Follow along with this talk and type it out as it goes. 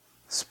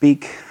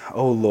Speak,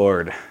 O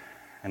Lord,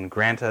 and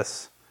grant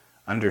us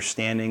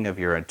understanding of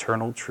your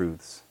eternal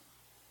truths,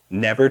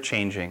 never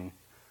changing,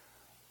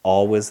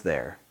 always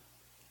there.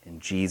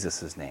 In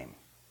Jesus' name,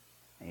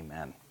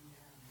 amen.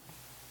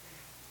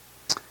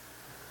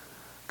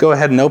 Go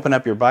ahead and open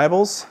up your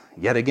Bibles,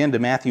 yet again, to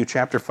Matthew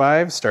chapter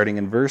 5, starting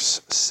in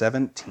verse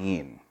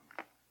 17.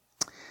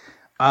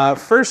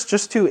 First,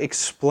 just to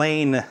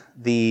explain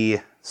the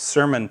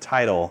sermon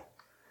title.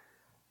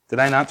 Did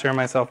I not turn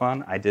myself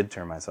on? I did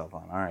turn myself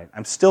on. All right.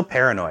 I'm still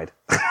paranoid.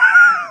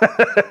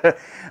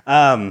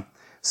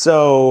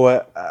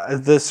 So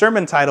the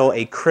sermon title,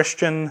 A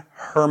Christian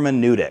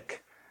Hermeneutic.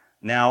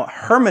 Now,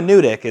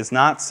 hermeneutic is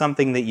not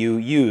something that you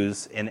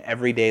use in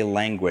everyday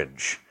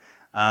language.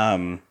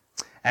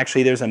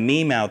 Actually, there's a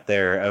meme out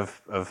there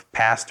of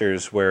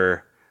pastors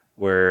where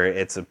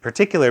it's a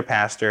particular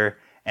pastor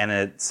and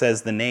it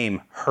says the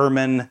name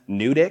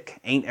hermeneutic.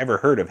 Ain't ever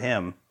heard of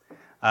him.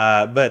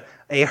 But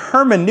a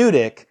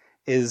hermeneutic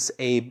is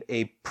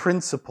a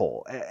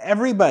principle.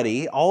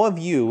 Everybody, all of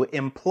you,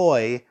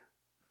 employ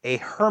a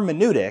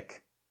hermeneutic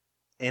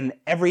in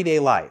everyday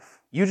life.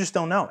 You just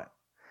don't know it.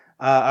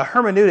 A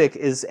hermeneutic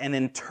is an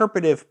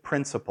interpretive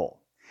principle.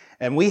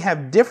 And we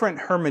have different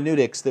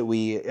hermeneutics that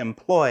we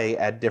employ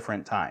at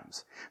different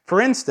times.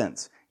 For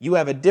instance, you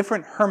have a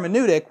different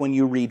hermeneutic when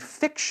you read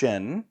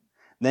fiction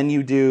than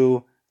you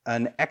do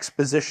an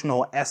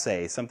expositional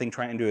essay, something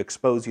trying to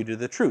expose you to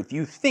the truth.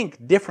 You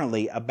think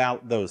differently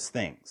about those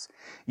things.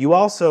 You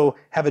also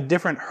have a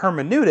different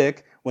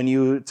hermeneutic when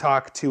you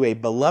talk to a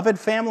beloved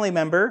family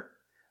member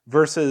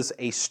versus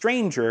a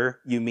stranger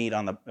you meet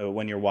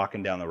when you're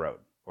walking down the road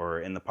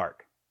or in the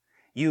park.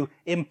 You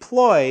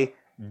employ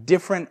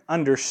different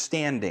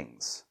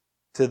understandings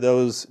to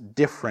those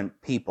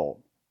different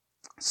people.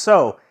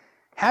 So,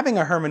 having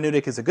a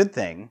hermeneutic is a good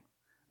thing,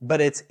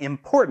 but it's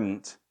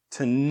important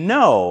to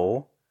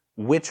know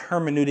which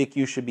hermeneutic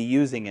you should be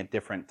using at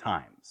different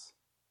times.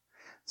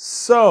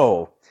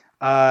 So,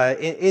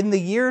 in the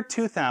year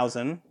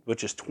 2000,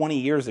 which is 20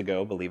 years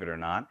ago, believe it or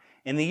not,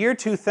 in the year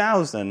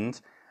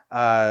 2000,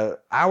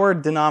 our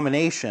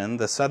denomination,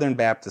 the Southern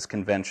Baptist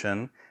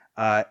Convention,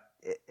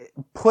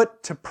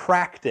 put to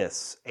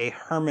practice a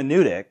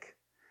hermeneutic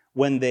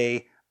when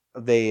they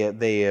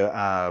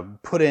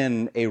put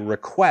in a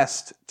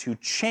request to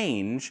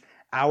change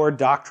our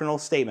doctrinal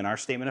statement, our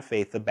statement of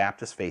faith, the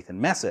Baptist Faith and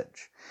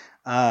Message.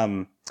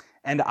 And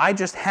I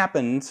just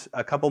happened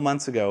a couple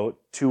months ago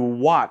to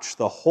watch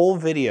the whole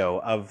video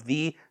of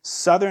the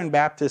Southern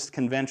Baptist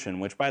Convention,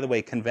 which, by the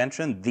way,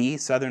 convention, the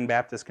Southern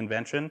Baptist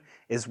Convention,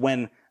 is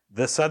when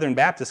the Southern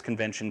Baptist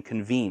Convention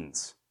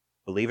convenes.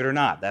 Believe it or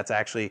not, that's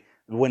actually,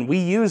 when we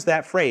use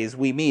that phrase,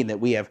 we mean that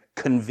we have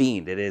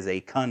convened. It is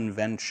a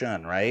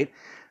convention, right?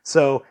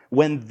 So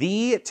when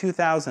the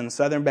 2000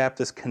 Southern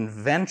Baptist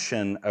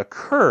Convention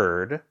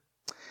occurred,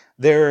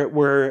 there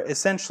were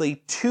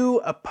essentially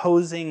two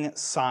opposing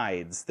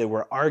sides that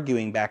were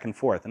arguing back and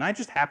forth. And I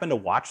just happened to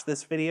watch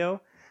this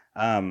video,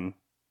 and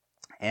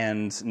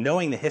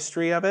knowing the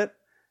history of it,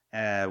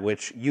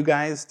 which you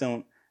guys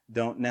don't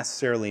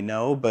necessarily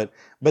know, but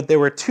there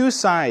were two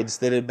sides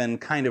that had been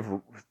kind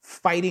of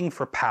fighting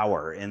for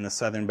power in the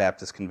Southern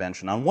Baptist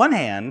Convention. On one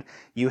hand,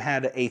 you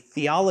had a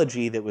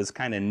theology that was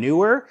kind of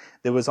newer,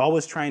 that was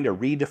always trying to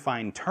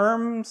redefine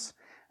terms,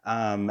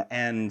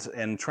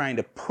 and trying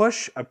to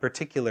push a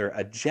particular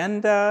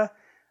agenda.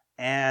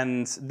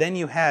 And then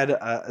you had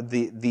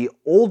the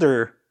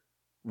older,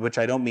 which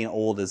I don't mean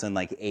old as in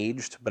like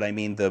aged, but I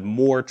mean the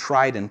more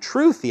tried and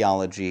true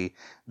theology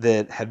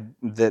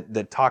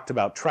that talked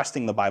about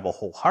trusting the Bible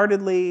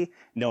wholeheartedly,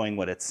 knowing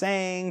what it's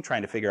saying,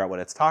 trying to figure out what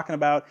it's talking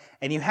about.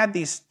 And you had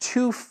these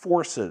two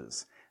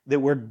forces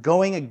that were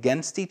going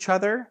against each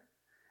other.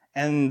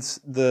 And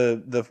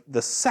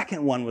the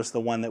second one was the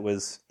one that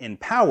was in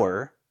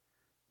power,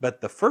 but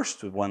the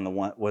first one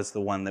was the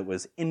one that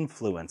was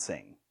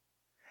influencing.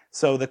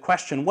 So the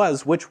question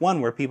was, which one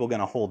were people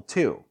going to hold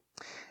to?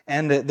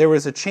 And there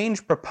was a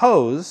change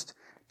proposed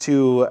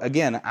to,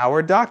 again,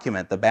 our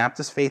document, the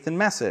Baptist Faith and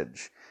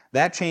Message.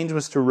 That change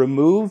was to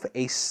remove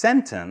a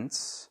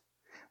sentence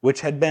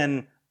which had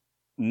been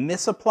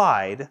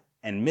misapplied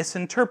and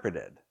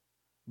misinterpreted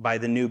by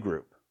the new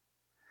group.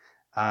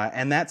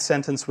 And that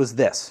sentence was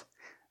this: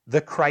 the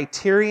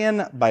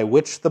criterion by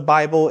which the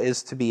Bible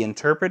is to be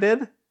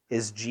interpreted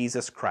is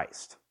Jesus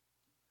Christ.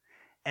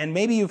 And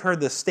maybe you've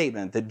heard this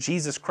statement that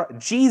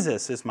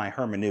Jesus is my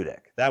hermeneutic.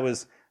 That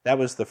was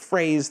the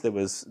phrase that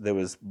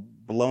was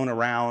blown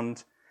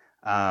around.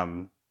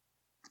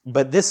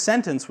 But this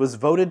sentence was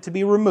voted to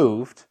be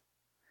removed,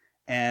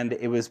 and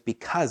it was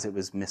because it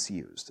was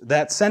misused.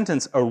 That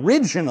sentence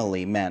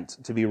originally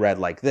meant to be read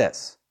like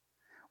this: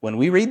 when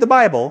we read the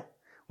Bible,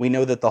 we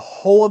know that the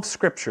whole of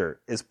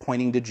Scripture is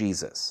pointing to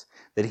Jesus,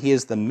 that he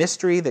is the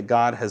mystery that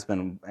God has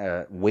been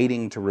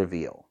waiting to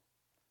reveal.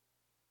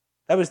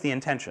 That was the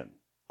intention.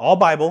 All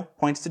Bible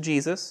points to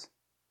Jesus.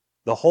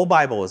 The whole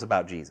Bible is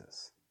about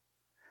Jesus.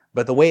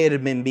 But the way it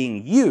had been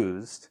being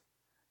used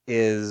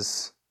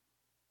is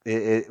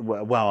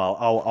Well,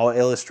 I'll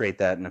illustrate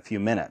that in a few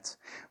minutes.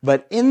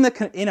 But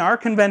in our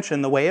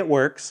convention, the way it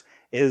works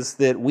is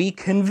that we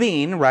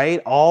convene,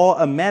 right? All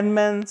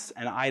amendments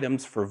and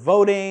items for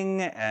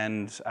voting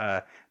and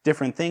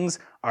different things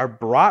are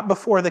brought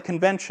before the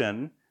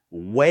convention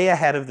way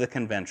ahead of the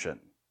convention.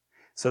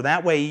 So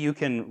that way you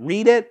can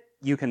read it,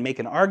 you can make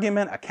an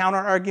argument, a counter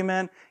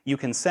argument, you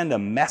can send a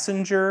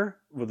messenger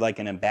with like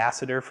an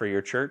ambassador for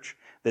your church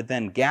that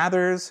then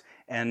gathers,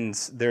 and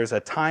there's a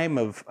time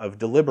of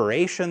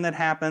deliberation that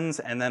happens,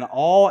 and then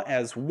all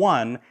as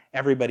one,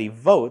 everybody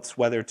votes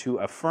whether to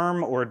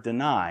affirm or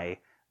deny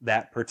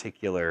that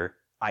particular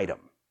item.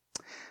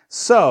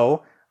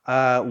 So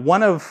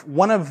one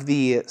of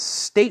the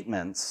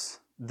statements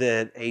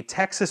that a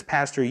Texas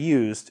pastor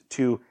used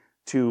to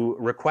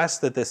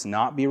request that this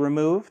not be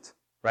removed,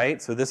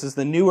 right? So this is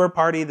the newer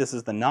party, this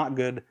is the not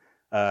good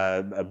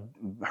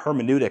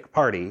hermeneutic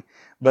party,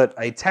 but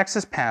a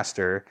Texas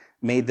pastor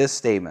made this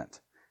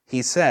statement.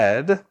 He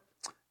said,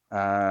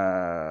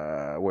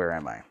 where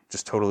am I?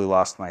 Just totally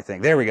lost my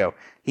thing. There we go.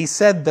 He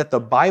said that the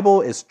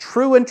Bible is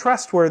true and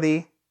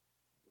trustworthy,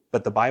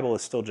 but the Bible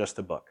is still just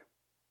a book.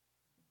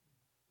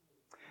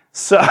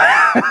 So,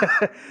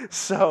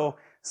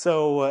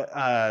 so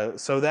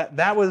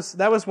that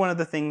was one of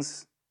the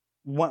things,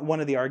 one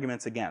of the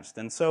arguments against.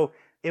 And so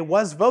it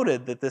was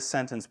voted that this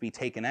sentence be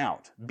taken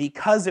out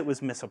because it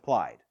was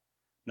misapplied.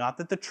 Not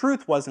that the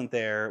truth wasn't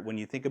there when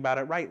you think about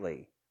it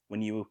rightly,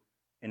 when you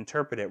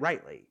interpret it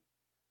rightly,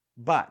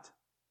 but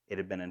it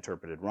had been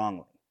interpreted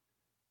wrongly.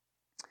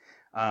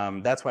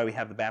 That's why we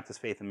have the Baptist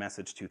Faith and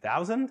Message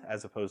 2000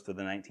 as opposed to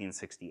the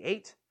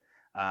 1968.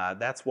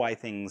 That's why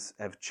things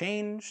have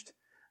changed.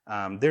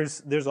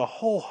 There's a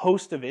whole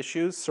host of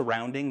issues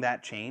surrounding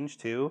that change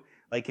too.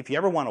 Like if you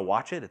ever want to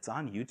watch it, it's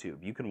on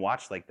YouTube. You can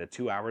watch like the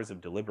 2 hours of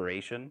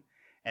deliberation,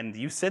 and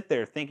you sit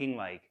there thinking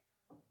like,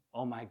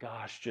 oh my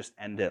gosh, just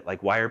end it.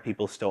 Like, why are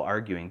people still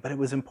arguing? But it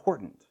was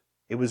important.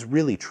 It was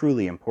really,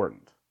 truly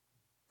important.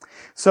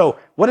 So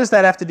what does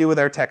that have to do with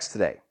our text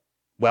today?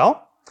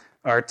 Well,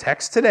 our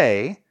text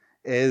today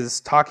is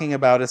talking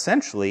about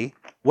essentially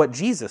what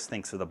Jesus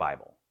thinks of the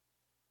Bible.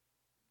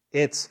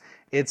 We're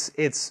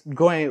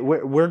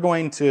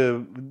going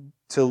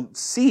to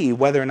see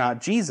whether or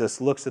not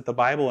Jesus looks at the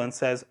Bible and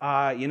says,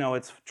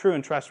 it's true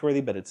and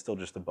trustworthy, but it's still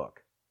just a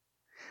book.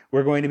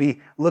 We're going to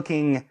be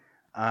looking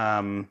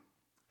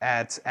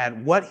at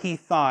what he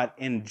thought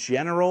in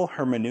general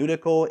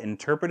hermeneutical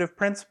interpretive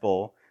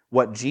principle,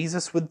 what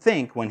Jesus would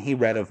think when he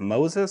read of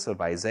Moses,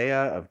 of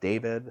Isaiah, of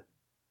David,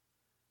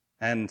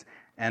 and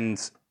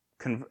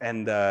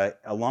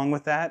along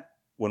with that,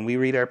 when we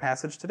read our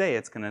passage today,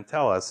 it's going to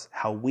tell us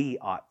how we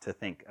ought to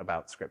think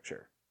about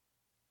Scripture.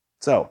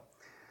 So,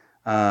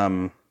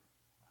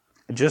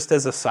 just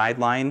as a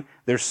sideline,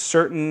 there's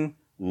certain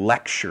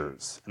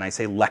lectures, and I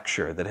say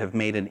lecture, that have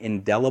made an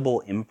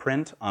indelible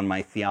imprint on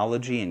my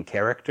theology and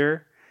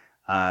character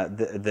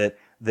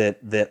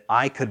that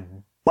I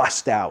could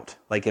bust out.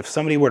 Like if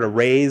somebody were to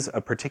raise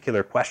a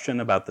particular question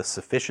about the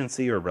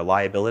sufficiency or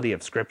reliability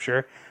of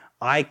Scripture,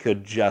 I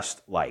could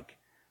just like,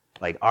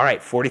 all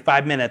right,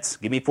 45 minutes.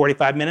 Give me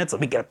 45 minutes. Let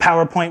me get a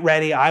PowerPoint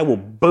ready. I will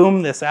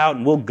boom this out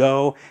and we'll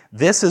go.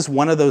 This is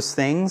one of those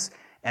things,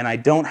 and I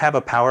don't have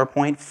a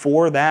PowerPoint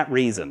for that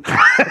reason.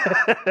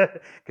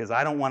 Because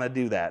I don't want to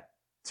do that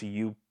to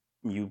you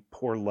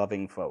poor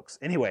loving folks.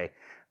 Anyway,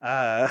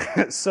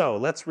 so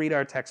let's read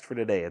our text for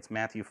today. It's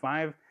Matthew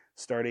 5,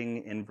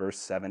 starting in verse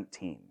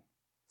 17.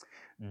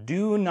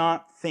 Do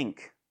not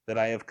think that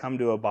I have come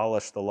to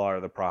abolish the law or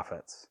the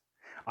prophets.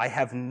 I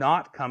have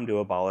not come to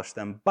abolish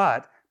them,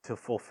 but to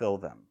fulfill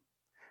them.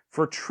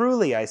 For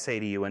truly I say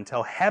to you,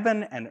 until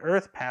heaven and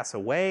earth pass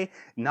away,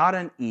 not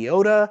an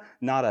iota,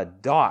 not a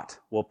dot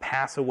will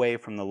pass away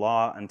from the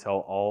law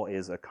until all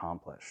is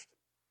accomplished.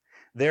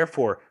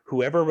 Therefore,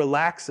 whoever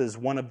relaxes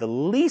one of the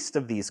least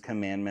of these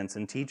commandments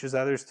and teaches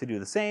others to do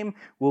the same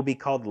will be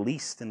called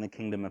least in the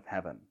kingdom of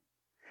heaven.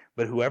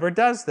 But whoever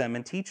does them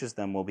and teaches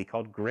them will be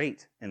called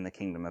great in the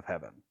kingdom of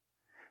heaven.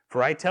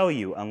 For I tell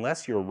you,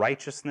 unless your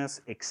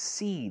righteousness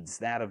exceeds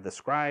that of the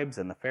scribes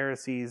and the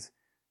Pharisees,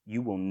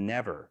 you will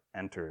never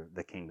enter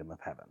the kingdom of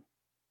heaven.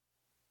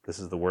 This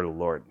is the word of the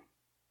Lord.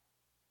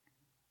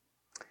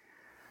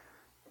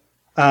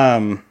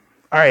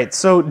 All right,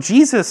 so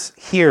Jesus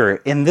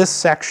here in this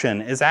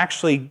section is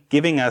actually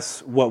giving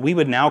us what we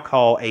would now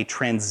call a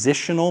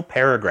transitional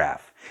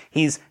paragraph.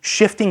 He's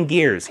shifting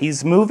gears.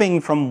 He's moving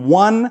from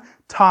one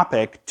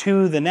topic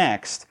to the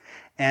next,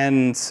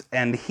 and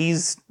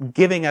he's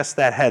giving us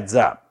that heads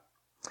up.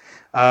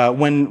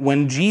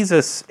 When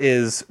Jesus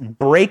is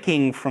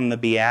breaking from the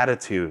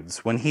Beatitudes,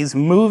 when he's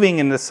moving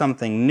into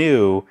something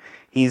new,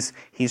 he's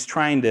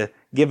trying to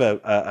give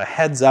a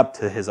heads up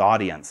to his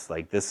audience.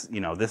 Like this,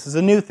 this is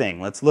a new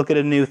thing. Let's look at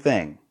a new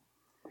thing.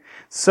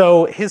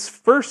 So his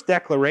first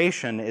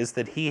declaration is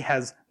that he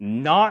has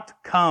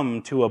not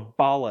come to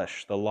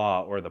abolish the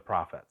law or the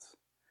prophets.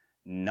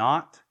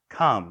 Not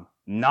come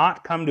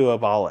to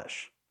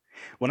abolish.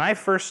 When I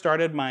first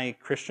started my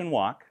Christian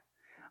walk,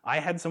 I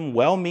had some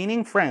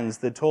well-meaning friends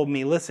that told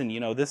me, listen,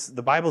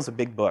 the Bible's a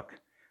big book,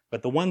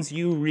 but the ones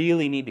you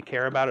really need to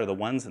care about are the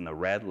ones in the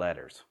red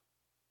letters.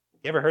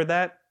 You ever heard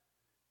that?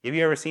 Have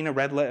you ever seen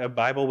a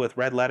Bible with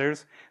red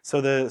letters?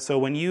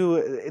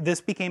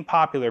 This became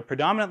popular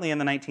predominantly in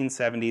the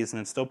 1970s,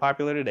 and it's still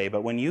popular today,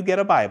 but when you get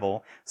a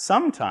Bible,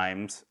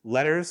 sometimes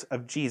letters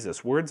of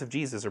Jesus, words of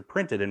Jesus, are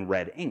printed in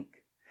red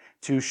ink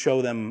to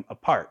show them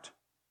apart.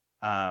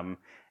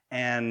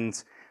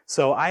 And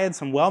so I had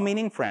some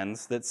well-meaning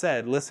friends that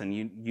said, listen,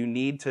 you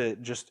need to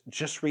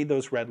just read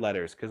those red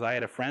letters, because I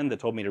had a friend that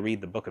told me to read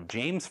the book of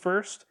James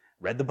first,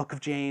 read the book of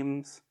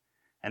James,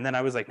 and then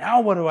I was like,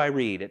 now what do I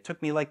read? It took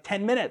me like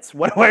 10 minutes.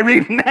 What do I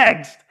read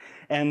next?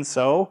 And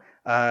so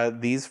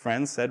these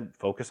friends said,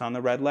 focus on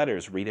the red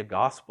letters. Read a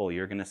gospel.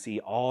 You're going to see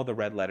all the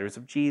red letters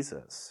of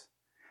Jesus.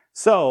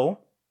 So,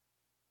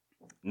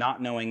 not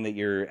knowing that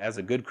as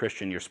a good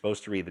Christian, you're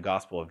supposed to read the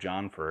Gospel of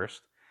John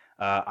first,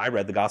 I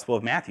read the Gospel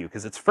of Matthew,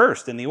 because it's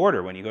first in the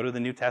order. When you go to the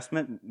New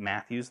Testament,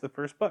 Matthew's the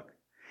first book.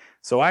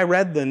 So I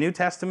read the New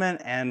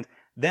Testament, and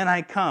then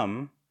I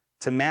come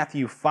to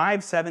Matthew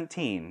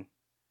 5:17,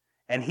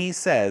 and he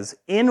says,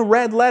 in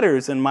red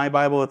letters in my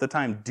Bible at the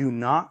time, do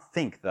not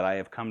think that I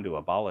have come to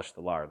abolish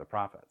the law or the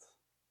prophets.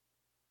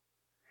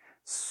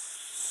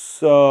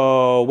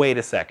 So, wait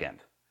a second.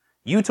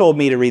 You told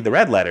me to read the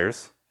red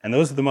letters, and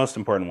those are the most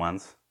important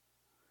ones.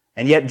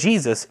 And yet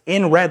Jesus,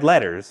 in red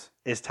letters,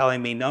 is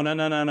telling me, no.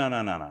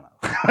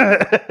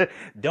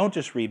 Don't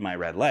just read my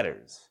red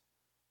letters.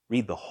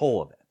 Read the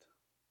whole of it.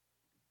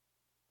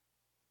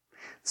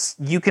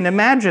 You can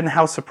imagine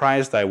how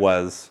surprised I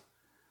was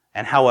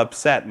and how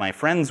upset my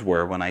friends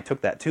were when I took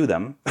that to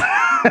them.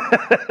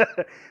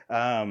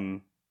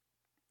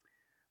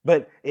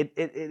 But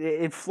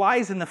it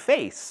flies in the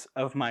face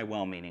of my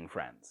well-meaning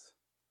friends.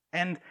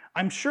 And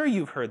I'm sure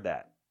you've heard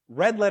that.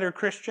 Red letter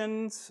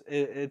Christians,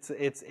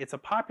 it's a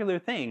popular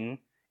thing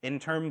in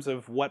terms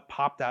of what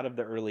popped out of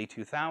the early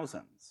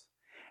 2000s.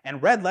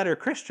 And red letter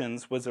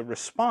Christians was a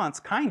response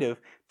kind of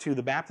to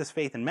the Baptist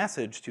Faith and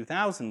Message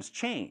 2000s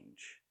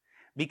change.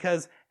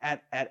 Because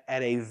at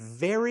a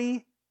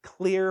very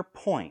clear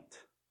point,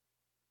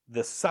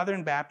 the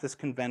Southern Baptist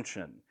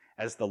Convention,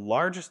 as the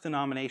largest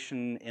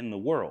denomination in the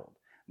world,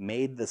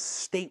 made the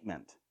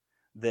statement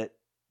that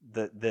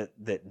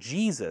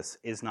Jesus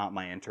is not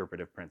my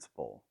interpretive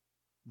principle.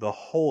 The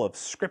whole of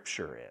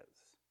Scripture is.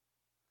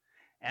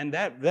 And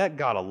that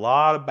got a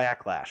lot of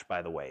backlash,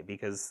 by the way,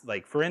 because,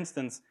 like, for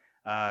instance,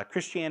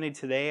 Christianity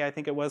Today, I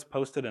think it was,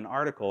 posted an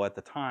article at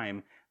the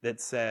time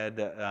that said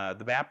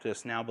the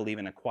Baptists now believe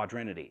in a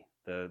quadrinity,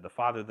 the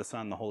Father, the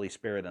Son, the Holy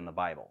Spirit, and the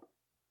Bible,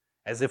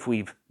 as if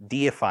we've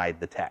deified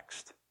the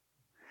text.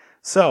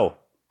 So,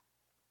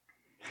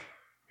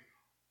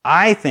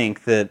 I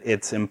think that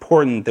it's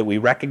important that we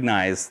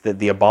recognize that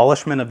the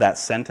abolishment of that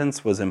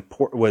sentence was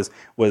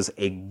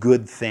a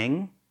good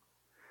thing,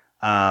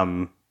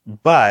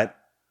 but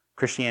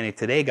Christianity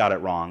Today got it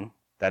wrong.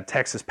 That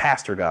Texas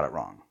pastor got it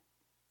wrong.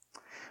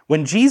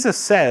 When Jesus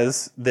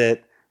says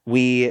that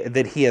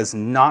he has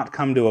not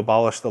come to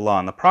abolish the law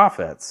and the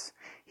prophets,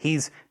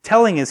 he's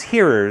telling his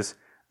hearers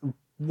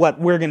what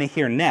we're going to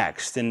hear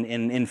next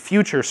in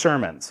future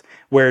sermons,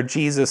 where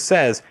Jesus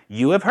says,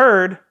 "You have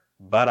heard,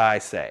 but I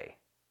say."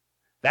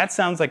 That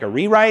sounds like a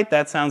rewrite.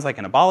 That sounds like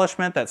an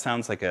abolishment. That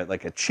sounds like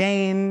a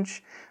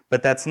change.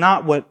 But that's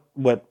not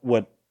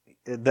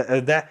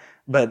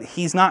But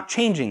he's not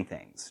changing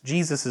things.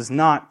 Jesus is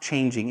not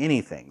changing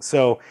anything.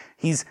 So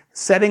he's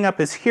setting up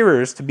his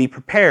hearers to be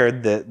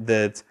prepared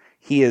that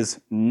he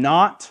is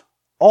not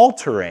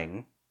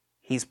altering.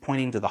 He's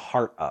pointing to the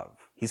heart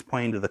of. He's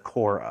pointing to the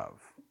core of.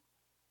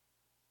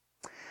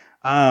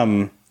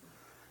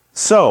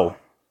 So,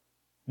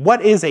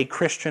 what is a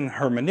Christian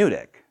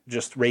hermeneutic?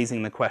 Just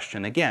raising the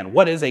question again.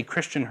 What is a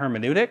Christian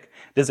hermeneutic?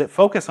 Does it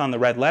focus on the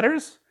red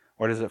letters,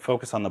 or does it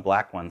focus on the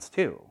black ones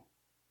too?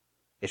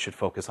 It should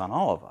focus on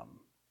all of them.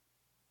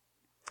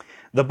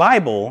 The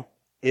Bible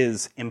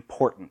is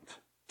important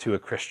to a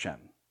Christian.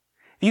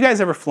 Have you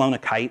guys ever flown a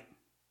kite?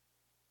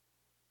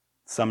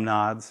 Some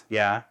nods,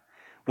 yeah.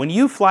 When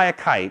you fly a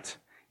kite,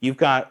 you've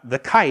got the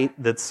kite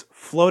that's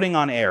floating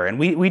on air. And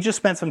we just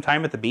spent some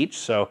time at the beach,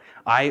 so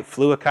I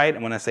flew a kite.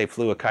 And when I say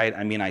flew a kite,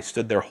 I mean I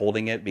stood there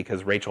holding it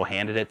because Rachel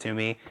handed it to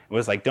me. It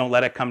was like, don't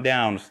let it come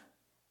down.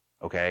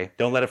 Okay.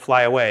 Don't let it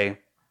fly away.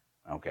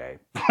 Okay.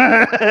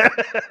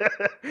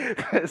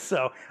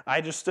 So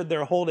I just stood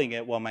there holding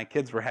it while my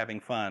kids were having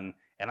fun,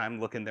 and I'm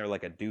looking there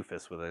like a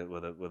doofus with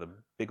a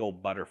big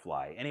old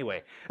butterfly.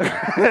 Anyway,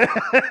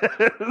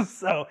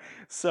 so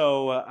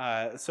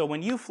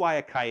when you fly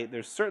a kite,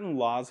 there's certain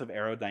laws of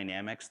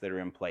aerodynamics that are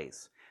in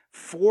place.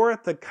 For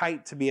the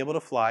kite to be able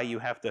to fly, you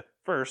have to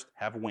first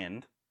have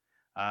wind.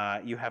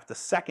 You have to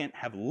second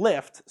have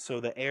lift, so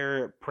the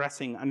air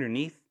pressing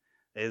underneath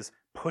is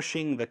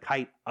pushing the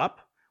kite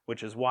up,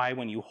 which is why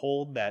when you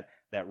hold that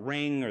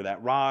ring or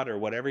that rod or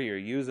whatever you're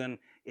using,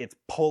 it's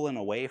pulling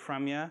away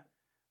from you.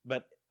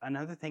 But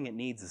another thing it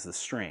needs is the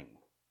string.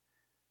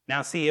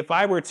 Now see, if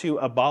I were to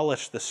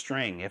abolish the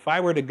string, if I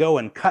were to go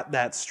and cut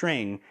that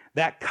string,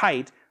 that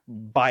kite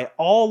by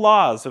all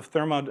laws of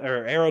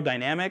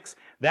aerodynamics,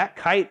 that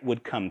kite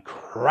would come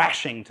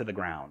crashing to the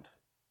ground.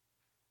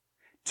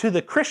 To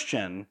the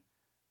Christian,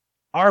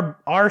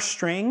 our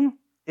string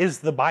is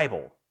the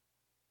Bible.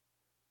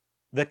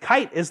 The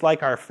kite is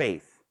like our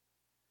faith.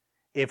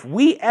 If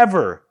we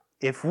ever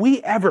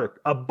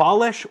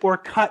abolish or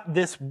cut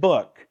this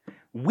book,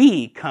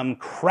 we come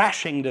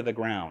crashing to the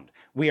ground.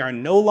 We are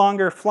no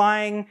longer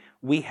flying,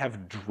 we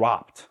have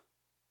dropped.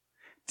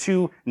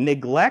 To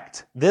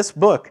neglect this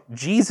book,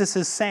 Jesus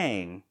is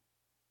saying,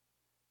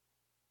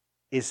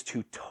 is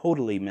to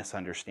totally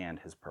misunderstand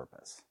his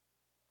purpose.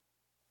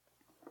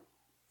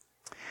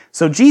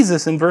 So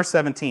Jesus in verse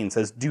 17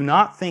 says, "Do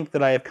not think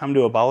that I have come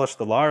to abolish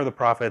the law or the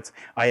prophets.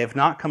 I have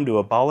not come to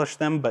abolish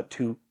them, but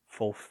to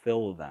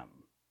fulfill them."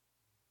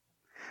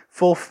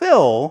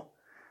 Fulfill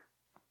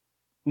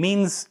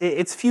means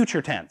it's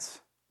future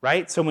tense,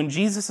 right? So when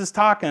Jesus is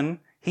talking,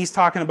 he's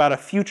talking about a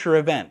future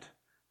event.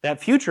 That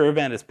future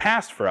event is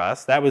past for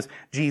us. That was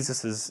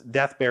Jesus'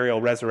 death, burial,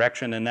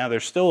 resurrection, and now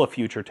there's still a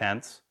future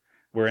tense.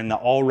 We're in the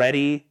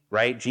already,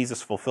 right?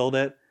 Jesus fulfilled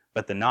it,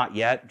 but the not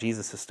yet.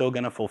 Jesus is still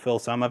going to fulfill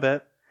some of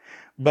it.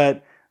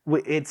 But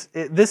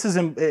this is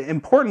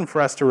important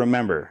for us to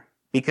remember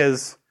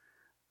because,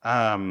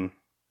 as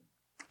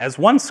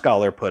one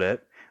scholar put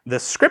it, the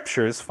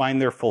scriptures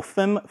find their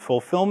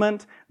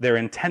fulfillment, their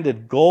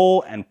intended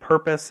goal and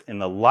purpose in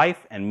the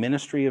life and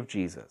ministry of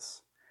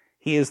Jesus.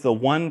 He is the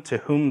one to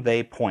whom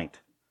they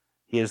point.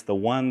 He is the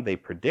one they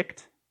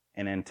predict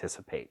and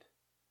anticipate.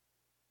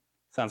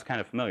 Sounds kind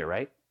of familiar,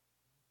 right?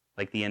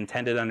 Like the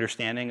intended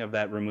understanding of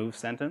that removed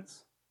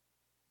sentence.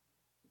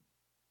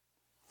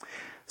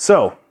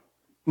 So,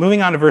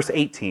 moving on to verse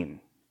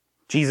 18.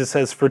 Jesus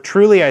says, "For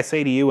truly I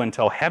say to you,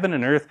 until heaven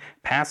and earth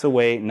pass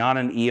away, not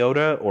an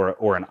iota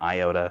or an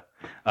iota,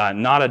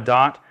 not a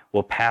dot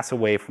will pass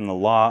away from the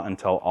law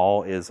until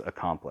all is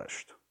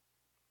accomplished."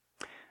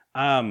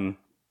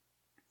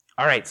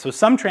 All right, so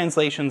some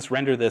translations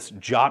render this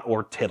jot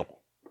or tittle,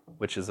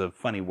 which is a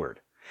funny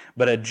word.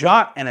 But a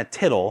jot and a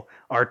tittle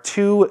are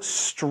two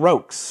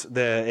strokes.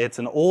 It's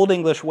an old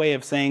English way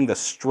of saying the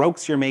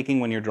strokes you're making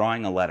when you're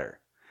drawing a letter.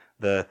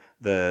 The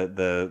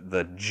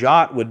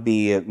jot would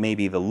be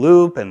maybe the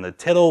loop, and the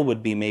tittle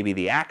would be maybe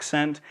the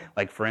accent.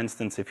 Like, for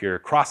instance, if you're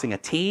crossing a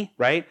T,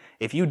 right?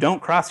 If you don't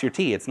cross your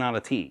T, it's not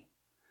a T.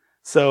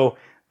 So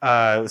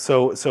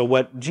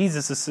what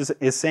Jesus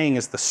is saying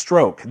is the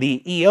stroke.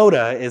 The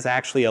iota is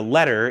actually a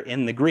letter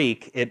in the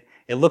Greek. It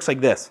looks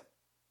like this.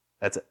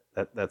 That's it.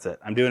 That's it.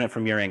 I'm doing it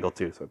from your angle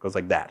too, so it goes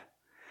like that.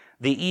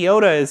 The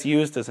iota is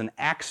used as an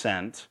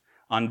accent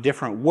on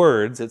different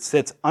words. It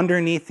sits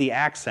underneath the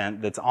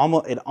accent. It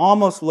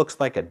almost looks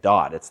like a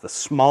dot. It's the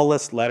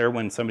smallest letter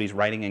when somebody's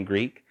writing in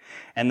Greek,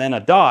 and then a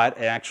dot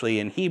actually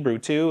in Hebrew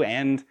too,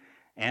 and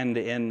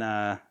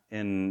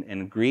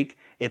in Greek,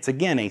 it's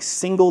again a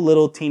single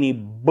little teeny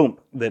boom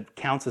that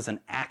counts as an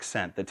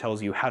accent that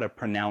tells you how to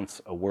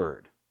pronounce a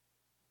word.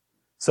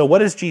 So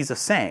what is Jesus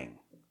saying?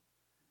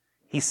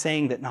 He's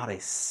saying that not a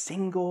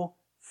single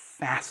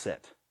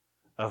facet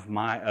of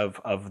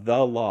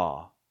the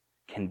law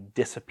can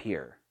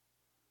disappear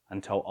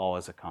until all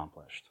is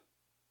accomplished.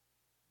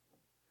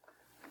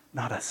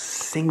 Not a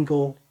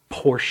single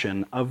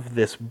portion of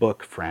this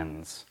book,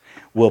 friends,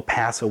 will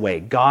pass away.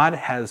 God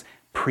has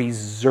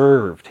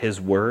preserved his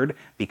word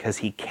because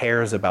he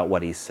cares about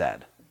what he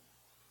said.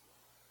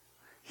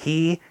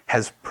 He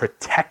has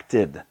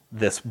protected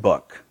this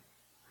book.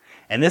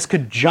 And this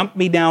could jump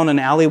me down an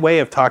alleyway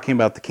of talking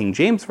about the King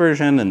James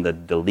Version and the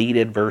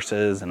deleted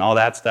verses and all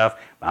that stuff.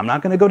 I'm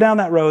not going to go down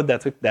that road.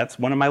 That's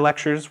one of my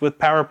lectures with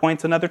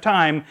PowerPoints another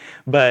time.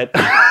 But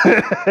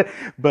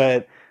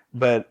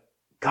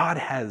God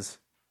has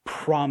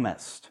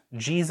promised,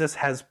 Jesus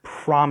has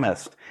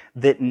promised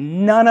that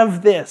none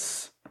of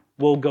this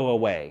will go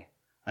away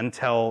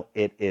until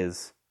it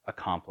is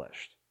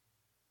accomplished.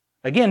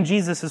 Again,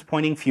 Jesus is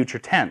pointing future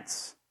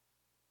tense.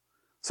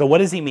 So what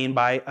does he mean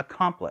by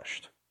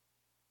accomplished?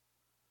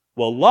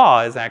 Well,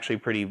 law is actually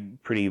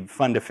pretty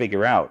fun to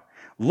figure out.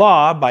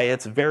 Law, by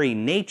its very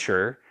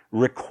nature,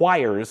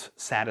 requires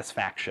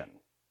satisfaction.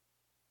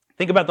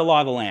 Think about the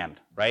law of the land,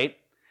 right?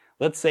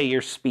 Let's say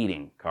you're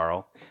speeding,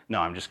 Carl.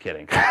 No, I'm just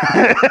kidding.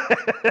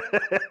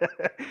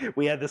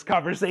 We had this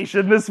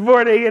conversation this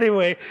morning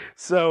anyway.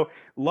 So,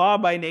 law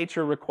by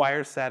nature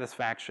requires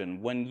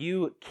satisfaction. When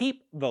you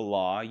keep the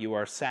law, you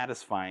are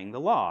satisfying the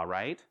law,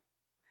 right?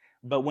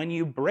 But when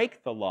you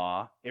break the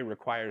law, it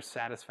requires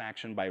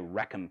satisfaction by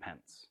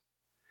recompense.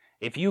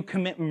 If you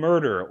commit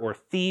murder or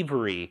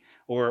thievery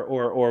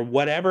or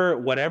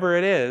whatever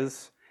it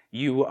is,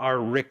 you are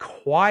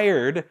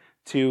required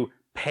to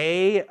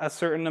pay a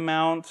certain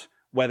amount,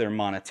 whether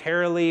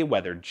monetarily,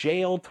 whether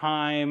jail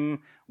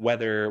time,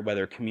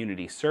 whether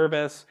community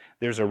service.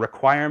 There's a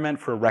requirement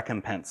for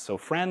recompense. So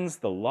friends,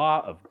 the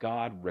law of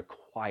God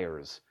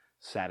requires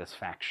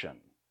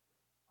satisfaction.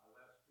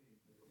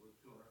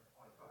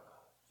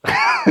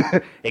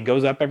 It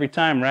goes up every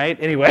time, right?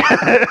 Anyway.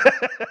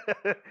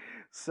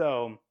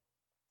 So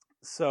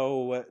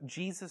So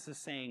Jesus is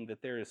saying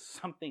that there is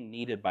something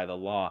needed by the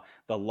law.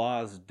 The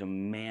law is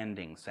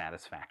demanding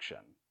satisfaction.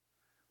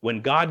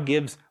 When God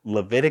gives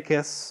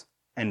Leviticus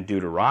and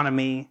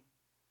Deuteronomy,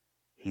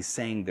 he's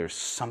saying there's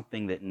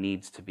something that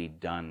needs to be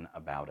done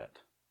about it.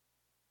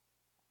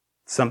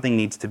 Something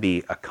needs to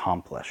be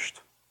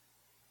accomplished.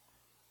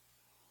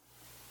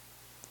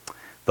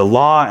 The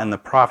law and the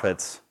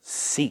prophets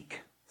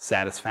seek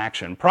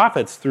satisfaction.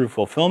 Prophets, through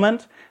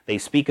fulfillment, they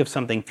speak of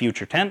something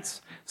future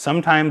tense.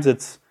 Sometimes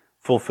it's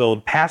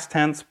fulfilled past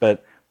tense,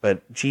 but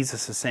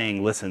Jesus is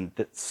saying, listen,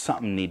 that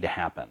something need to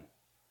happen.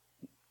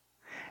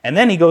 And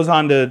then he goes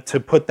on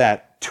to put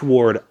that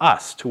toward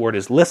us, toward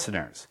his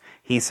listeners.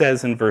 He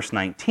says in verse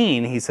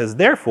 19, he says,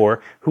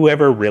 therefore,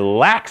 whoever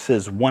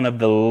relaxes one of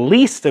the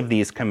least of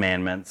these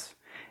commandments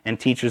and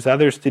teaches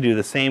others to do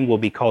the same will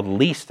be called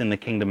least in the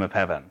kingdom of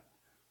heaven.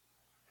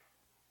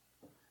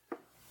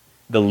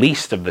 The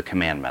least of the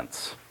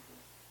commandments.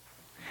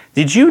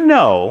 Did you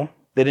know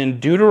that in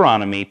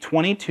Deuteronomy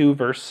 22,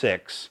 verse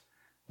 6,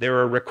 there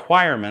are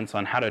requirements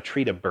on how to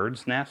treat a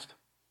bird's nest?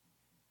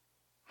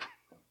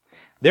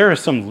 There are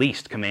some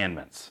least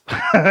commandments.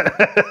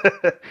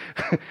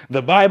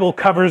 The Bible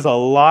covers a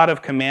lot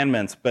of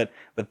commandments, but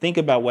think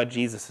about what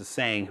Jesus is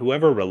saying.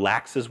 Whoever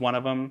relaxes one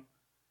of them,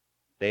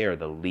 they are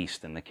the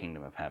least in the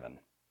kingdom of heaven.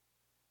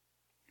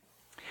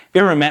 Have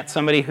you ever met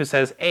somebody who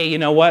says, hey, you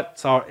know what?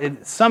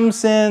 Some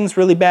sins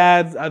really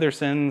bad, other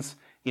sins,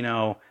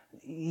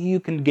 you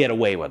can get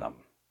away with them.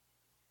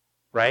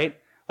 Right?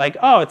 Like,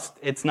 oh,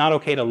 it's not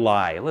okay to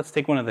lie. Let's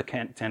take one of the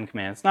 10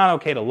 commandments. It's not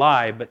okay to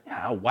lie, but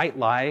a white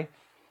lie,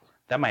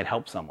 that might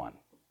help someone.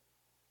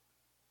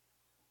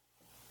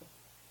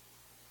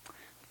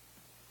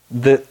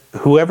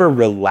 Whoever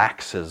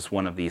relaxes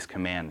one of these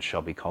commands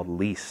shall be called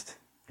least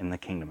in the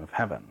kingdom of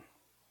heaven.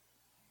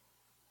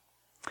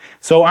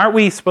 So aren't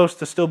we supposed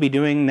to still be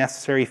doing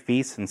necessary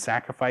feasts and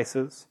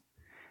sacrifices?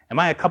 Am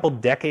I a couple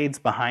decades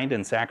behind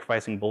in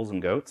sacrificing bulls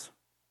and goats?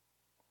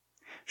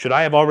 Should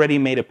I have already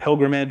made a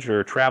pilgrimage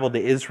or traveled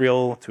to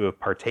Israel to have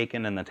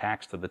partaken in the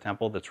tax to the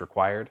temple that's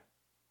required?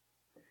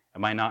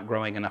 Am I not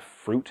growing enough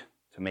fruit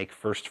to make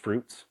first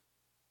fruits?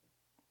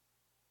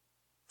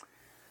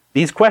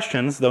 These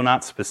questions, though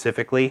not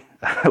specifically,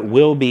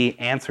 will be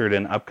answered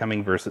in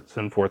upcoming verses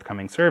and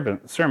forthcoming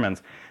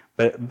sermons.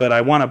 But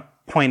I want to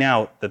point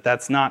out that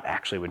that's not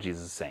actually what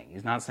Jesus is saying.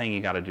 He's not saying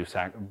you got to do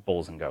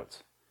bulls and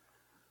goats.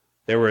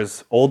 There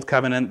was Old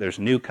Covenant, there's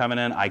New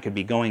Covenant. I could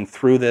be going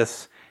through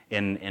this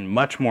in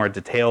much more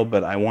detail,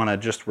 but I want to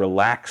just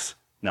relax.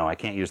 No, I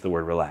can't use the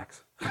word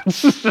relax.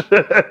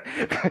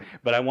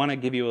 But I want to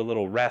give you a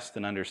little rest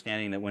in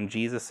understanding that when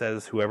Jesus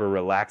says whoever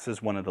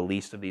relaxes one of the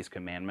least of these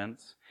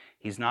commandments,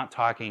 he's not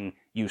talking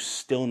you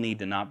still need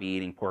to not be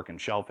eating pork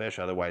and shellfish,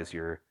 otherwise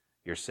you're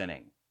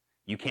sinning.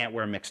 You can't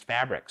wear mixed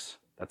fabrics.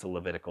 That's a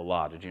Levitical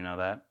law. Did you know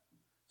that?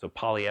 So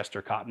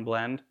polyester cotton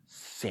blend,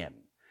 sin.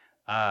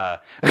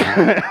 But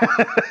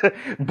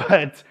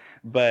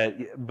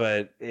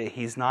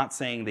he's not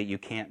saying that you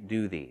can't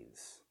do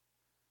these.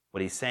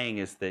 What he's saying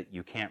is that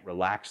you can't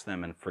relax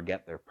them and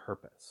forget their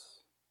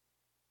purpose.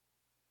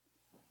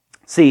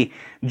 See,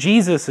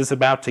 Jesus is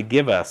about to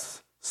give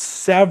us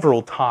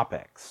several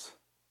topics.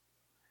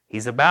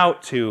 He's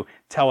about to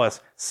tell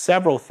us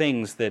several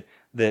things that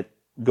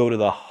go to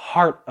the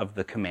heart of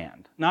the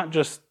command, not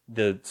just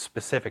the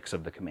specifics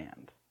of the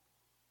command.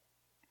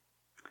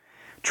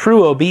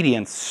 True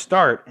obedience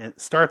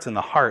starts in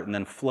the heart and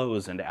then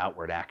flows into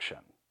outward action.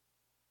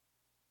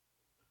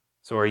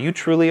 So are you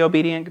truly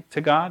obedient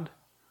to God?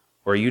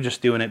 Or are you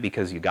just doing it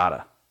because you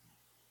gotta?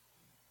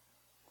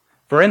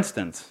 For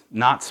instance,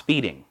 not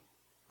speeding.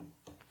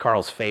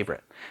 Carl's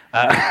favorite.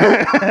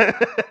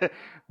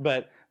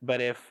 But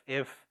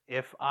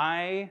if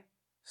I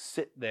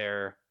sit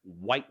there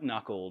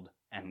white-knuckled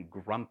and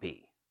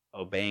grumpy,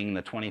 obeying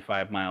the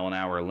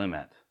 25-mile-an-hour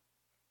limit,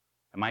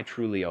 am I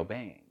truly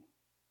obeying?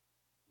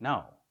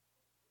 No.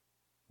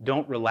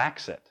 Don't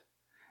relax it.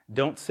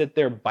 Don't sit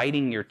there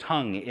biting your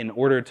tongue in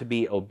order to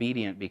be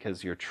obedient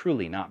because you're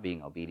truly not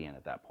being obedient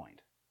at that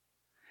point.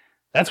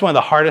 That's one of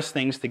the hardest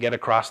things to get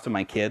across to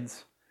my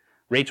kids.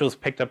 Rachel's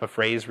picked up a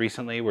phrase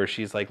recently where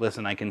she's like,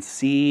 listen, I can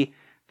see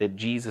that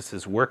Jesus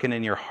is working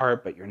in your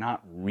heart, but you're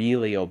not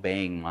really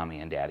obeying mommy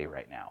and daddy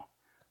right now.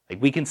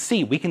 Like we can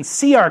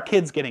see our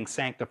kids getting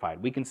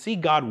sanctified. We can see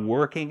God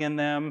working in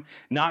them,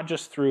 not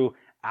just through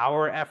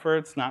our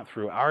efforts, not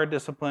through our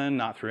discipline,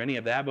 not through any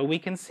of that, but we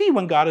can see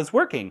when God is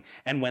working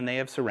and when they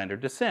have surrendered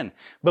to sin.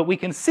 But we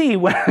can see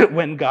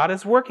when God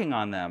is working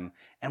on them,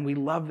 and we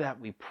love that.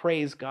 We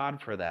praise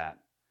God for that.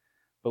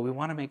 But we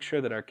want to make sure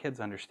that our kids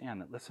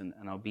understand that, listen,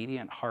 an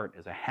obedient heart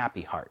is a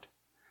happy heart.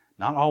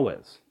 Not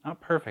always,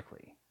 not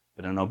perfectly,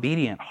 but an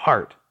obedient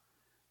heart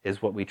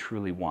is what we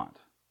truly want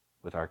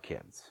with our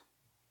kids.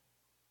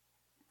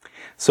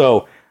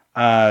 So,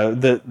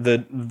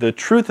 the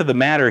truth of the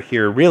matter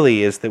here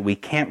really is that we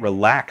can't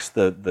relax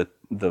the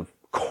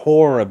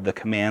core of the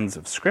commands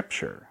of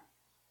Scripture.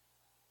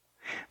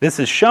 This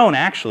is shown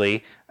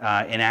actually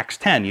in Acts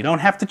 10. You don't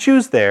have to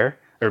choose there.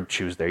 or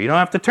choose there. You don't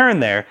have to turn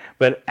there.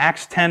 But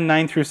Acts 10,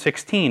 9 through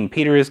 16,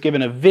 Peter is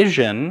given a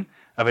vision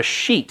of a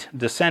sheet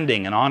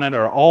descending, and on it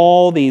are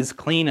all these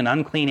clean and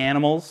unclean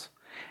animals.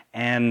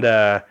 And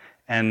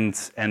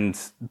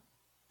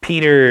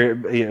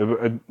Peter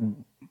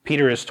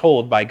is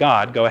told by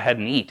God, go ahead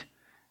and eat.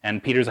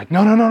 And Peter's like,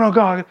 no,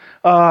 God,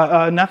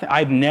 nothing.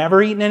 I've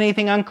never eaten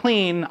anything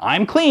unclean.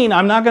 I'm clean.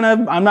 I'm not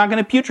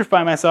gonna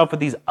putrefy myself with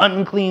these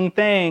unclean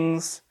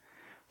things.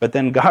 But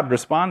then God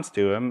responds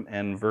to him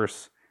in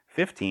verse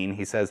 15.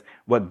 He says,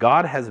 what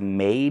God has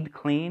made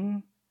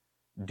clean,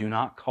 do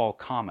not call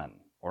common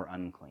or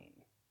unclean.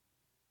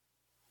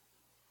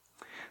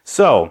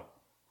 So,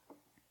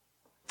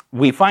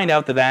 we find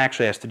out that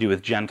actually has to do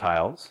with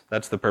Gentiles.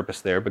 That's the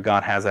purpose there, but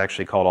God has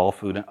actually called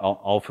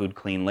all food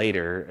clean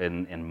later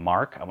in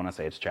Mark. I want to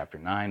say it's chapter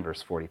 9,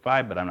 verse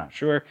 45, but I'm not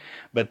sure.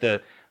 But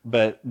the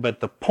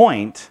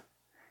point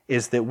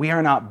is that we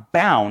are not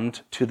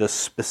bound to the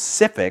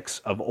specifics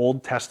of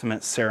Old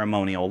Testament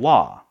ceremonial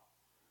law,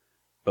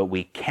 but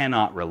we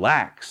cannot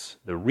relax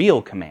the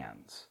real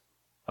commands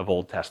of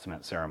Old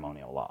Testament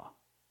ceremonial law.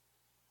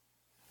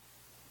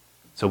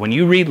 So when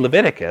you read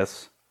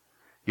Leviticus,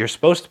 you're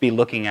supposed to be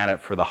looking at it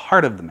for the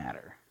heart of the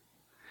matter.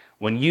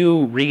 When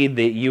you read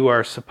that you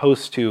are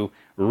supposed to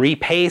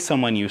repay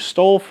someone you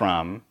stole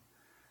from,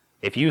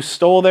 if you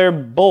stole their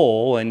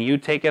bull and you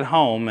take it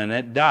home and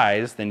it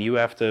dies, then you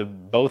have to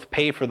both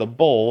pay for the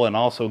bull and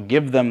also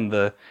give them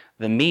the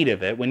meat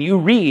of it. When you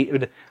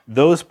read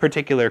those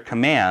particular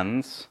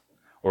commands,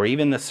 or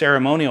even the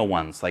ceremonial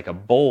ones, like a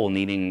bull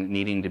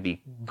needing to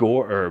be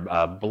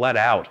bled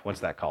out,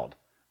 what's that called?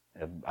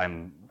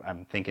 I'm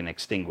thinking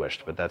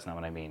extinguished, but that's not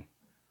what I mean.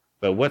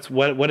 But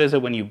what is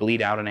it when you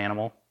bleed out an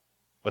animal?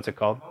 What's it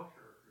called?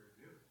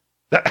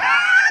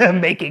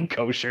 Making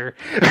kosher.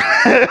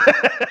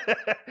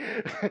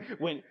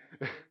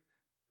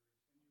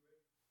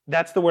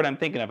 That's the word I'm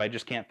thinking of. I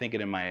just can't think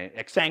it in my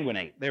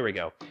exsanguinate. There we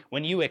go.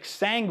 When you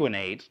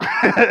exsanguinate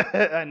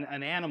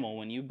an animal,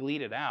 when you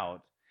bleed it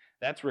out,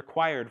 that's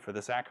required for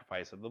the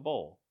sacrifice of the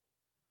bull.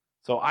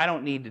 So I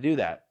don't need to do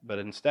that, but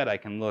instead I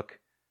can look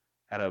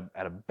at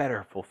a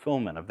better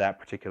fulfillment of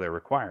that particular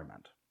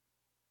requirement.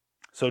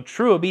 So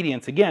true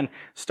obedience, again,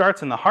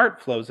 starts in the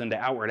heart, flows into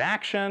outward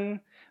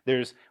action.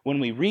 When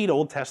we read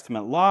Old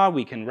Testament law,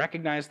 we can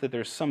recognize that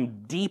there's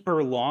some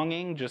deeper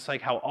longing, just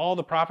like how all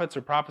the prophets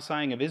are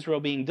prophesying of Israel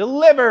being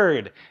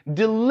delivered.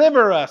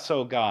 Deliver us,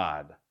 O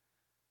God.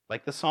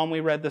 Like the psalm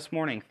we read this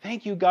morning.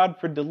 Thank you, God,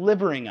 for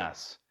delivering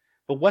us.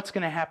 But what's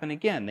going to happen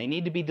again? They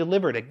need to be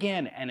delivered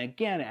again and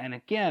again and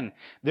again.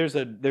 There's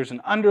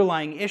an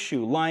underlying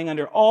issue lying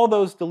under all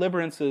those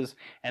deliverances,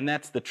 and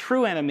that's the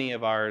true enemy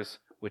of ours,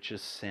 which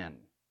is sin.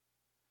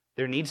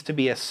 There needs to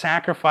be a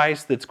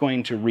sacrifice that's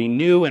going to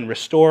renew and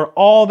restore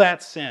all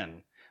that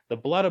sin. The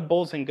blood of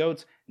bulls and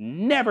goats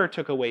never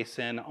took away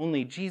sin,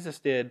 only Jesus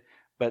did,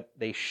 but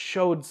they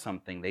showed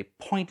something. They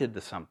pointed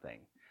to something.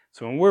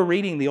 So when we're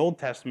reading the Old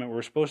Testament,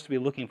 we're supposed to be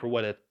looking for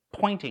what it's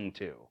pointing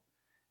to,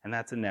 and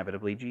that's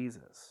inevitably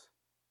Jesus.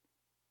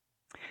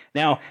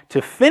 Now,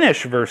 to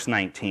finish verse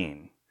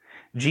 19,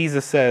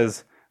 Jesus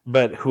says,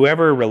 but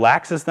whoever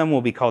relaxes them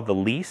will be called the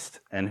least,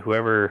 and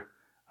whoever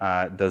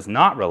does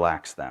not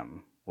relax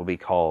them will be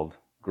called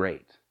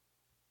great.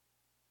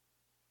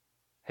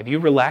 Have you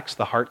relaxed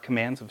the heart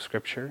commands of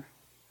Scripture?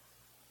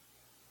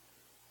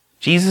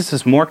 Jesus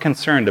is more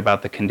concerned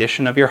about the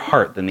condition of your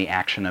heart than the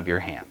action of your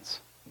hands.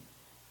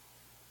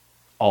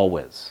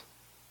 Always.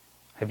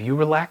 Have you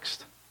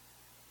relaxed?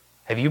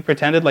 Have you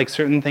pretended like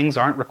certain things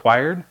aren't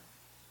required?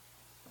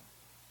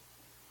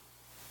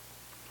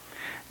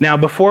 Now,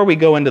 before we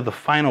go into the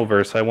final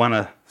verse, I want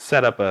to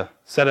set up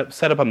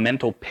a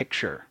mental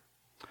picture.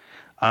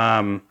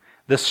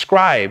 The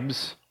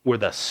scribes were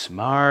the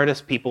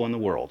smartest people in the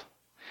world.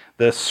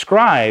 The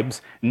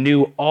scribes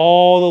knew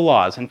all the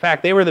laws. In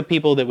fact, they were the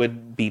people that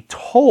would be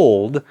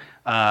told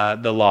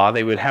the law.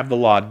 They would have the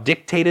law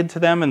dictated to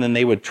them, and then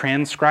they would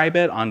transcribe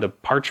it onto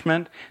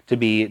parchment to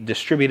be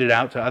distributed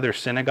out to other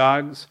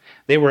synagogues.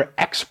 They were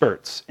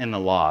experts in the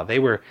law. They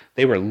were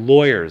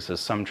lawyers, as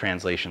some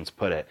translations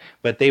put it.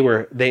 But they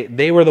were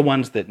the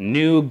ones that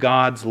knew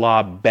God's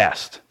law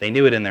best. They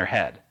knew it in their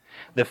head.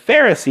 The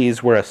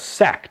Pharisees were a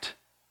sect,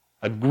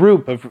 a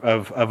group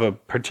of a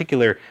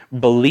particular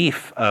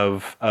belief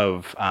of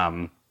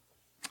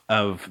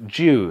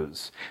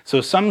Jews.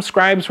 So some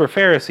scribes were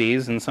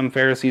Pharisees and some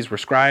Pharisees were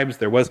scribes.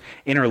 There was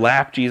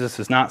interlap.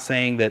 Jesus is not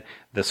saying that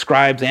the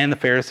scribes and the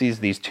Pharisees,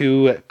 these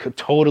two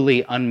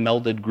totally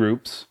unmelded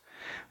groups,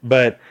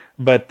 but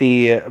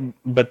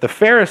the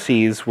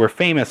Pharisees were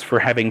famous for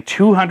having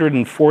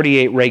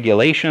 248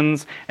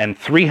 regulations and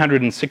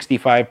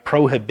 365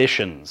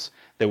 prohibitions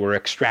that were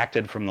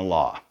extracted from the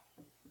law.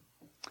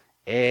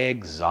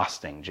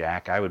 Exhausting,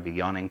 Jack. I would be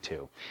yawning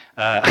too.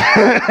 But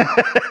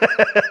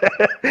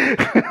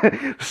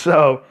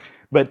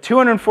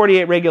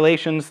 248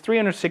 regulations,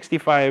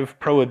 365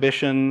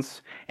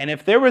 prohibitions, and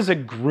if there was a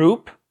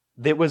group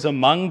that was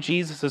among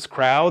Jesus'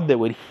 crowd that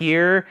would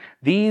hear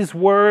these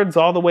words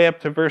all the way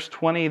up to verse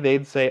 20,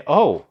 they'd say,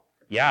 oh,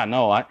 yeah,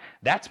 no,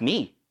 that's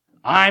me.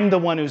 I'm the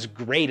one who's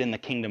great in the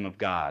kingdom of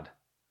God.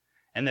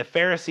 And the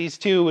Pharisees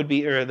too would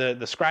be, or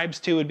the scribes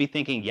too would be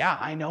thinking, yeah,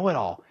 I know it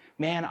all.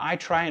 Man, I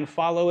try and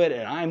follow it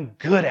and I'm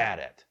good at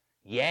it.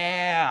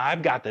 Yeah,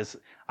 I've got this.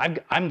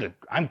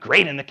 I'm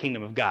great in the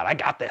kingdom of God. I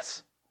got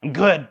this. I'm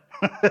good.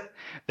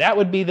 That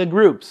would be the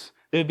groups.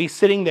 They would be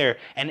sitting there,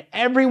 and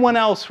everyone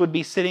else would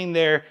be sitting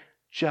there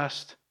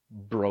just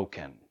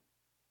broken.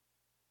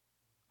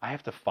 I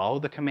have to follow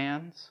the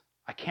commands.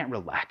 I can't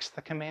relax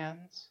the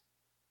commands.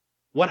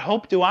 What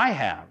hope do I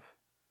have?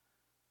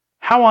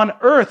 How on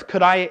earth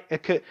could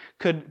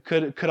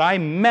I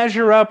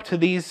measure up to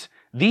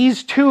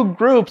these two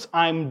groups?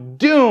 I'm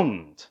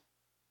doomed.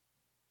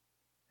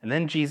 And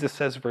then Jesus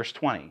says, verse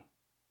 20,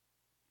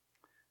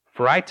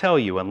 "For I tell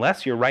you,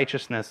 unless your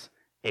righteousness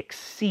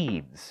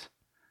exceeds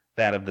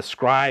that of the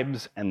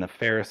scribes and the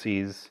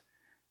Pharisees,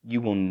 you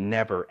will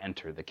never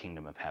enter the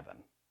kingdom of heaven."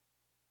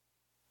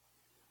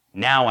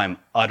 Now I'm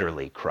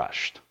utterly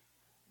crushed.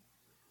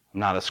 I'm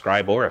not a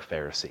scribe or a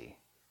Pharisee.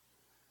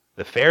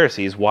 The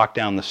Pharisees walk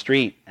down the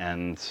street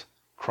and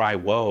cry,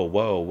 "Woe,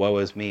 woe, woe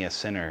is me, a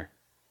sinner."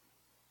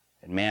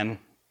 And man,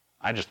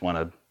 I just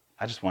want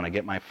to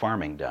get my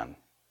farming done.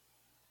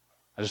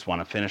 I just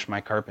want to finish my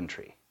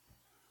carpentry.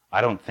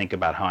 I don't think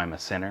about how I'm a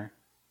sinner.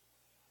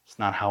 It's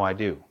not how I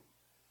do.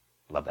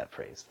 Love that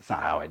phrase. It's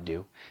not how I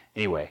do.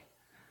 Anyway,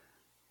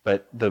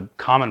 but the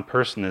common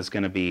person is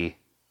going to be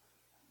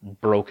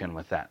broken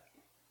with that.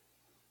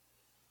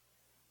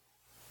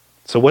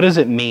 So what does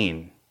it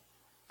mean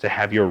to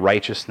have your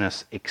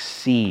righteousness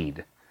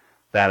exceed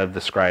that of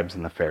the scribes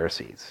and the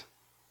Pharisees?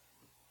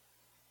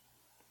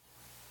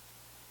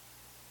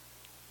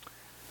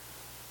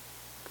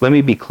 Let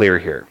me be clear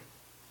here.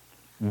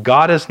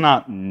 God is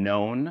not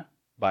known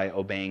by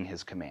obeying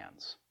his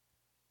commands,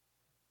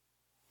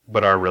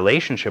 but our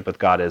relationship with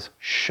God is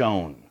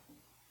shown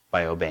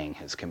by obeying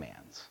his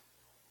commands.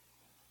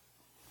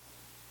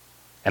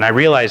 And I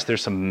realize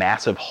there's some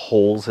massive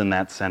holes in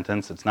that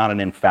sentence. It's not an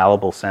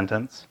infallible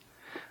sentence.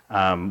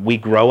 We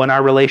grow in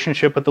our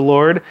relationship with the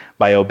Lord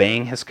by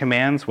obeying his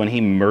commands when he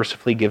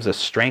mercifully gives us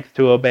strength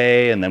to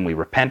obey, and then we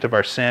repent of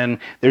our sin.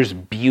 There's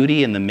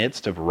beauty in the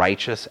midst of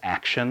righteous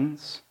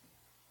actions.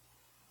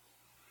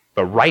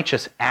 But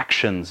righteous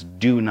actions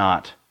do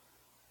not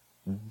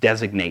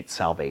designate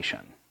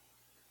salvation.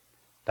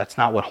 That's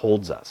not what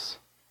holds us.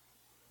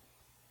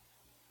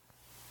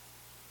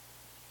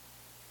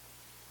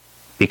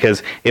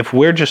 Because if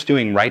we're just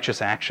doing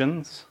righteous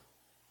actions,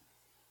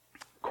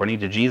 according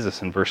to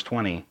Jesus in verse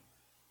 20,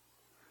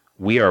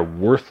 we are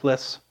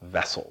worthless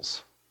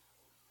vessels,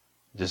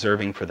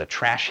 deserving for the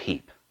trash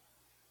heap,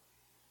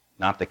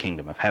 not the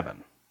kingdom of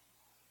heaven.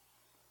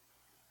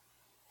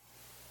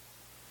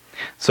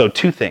 So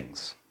two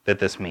things that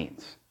this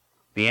means.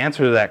 The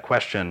answer to that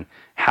question,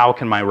 how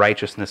can my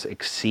righteousness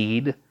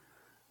exceed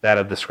that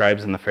of the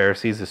scribes and the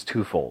Pharisees, is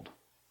twofold.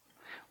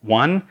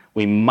 One,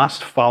 we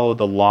must follow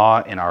the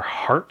law in our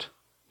heart,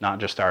 not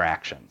just our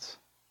actions.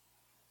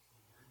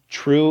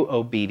 True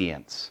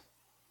obedience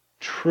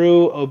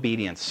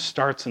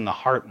starts in the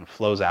heart and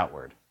flows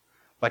outward,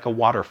 like a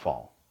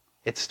waterfall.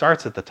 It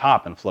starts at the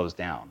top and flows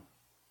down.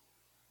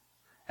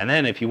 And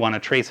then if you want to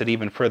trace it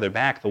even further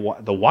back, the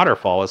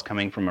waterfall is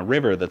coming from a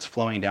river that's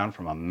flowing down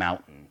from a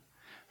mountain.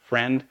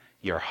 Friend,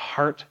 your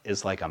heart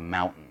is like a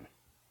mountain.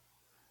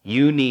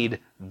 You need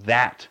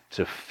that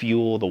to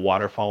fuel the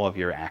waterfall of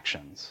your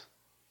actions.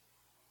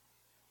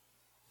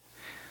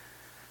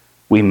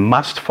 We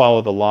must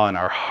follow the law in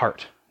our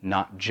heart,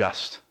 not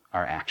just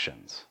our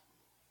actions.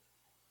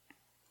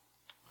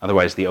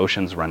 Otherwise, the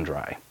oceans run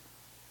dry.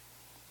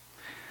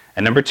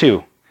 And number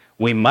two,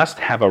 we must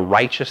have a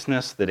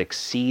righteousness that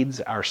exceeds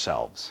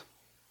ourselves.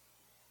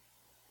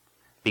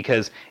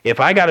 Because if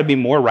I got to be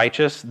more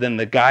righteous than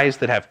the guys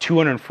that have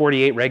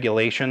 248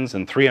 regulations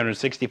and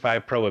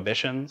 365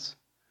 prohibitions,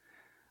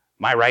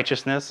 my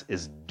righteousness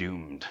is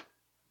doomed.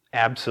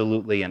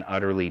 Absolutely and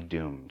utterly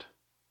doomed.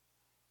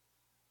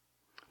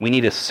 We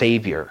need a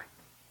Savior.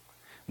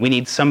 We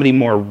need somebody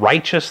more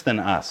righteous than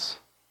us.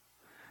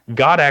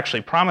 God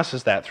actually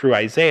promises that through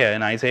Isaiah.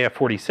 In Isaiah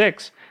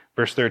 46,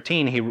 verse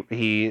 13,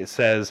 he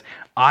says,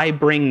 "I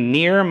bring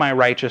near my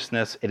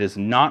righteousness, it is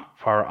not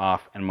far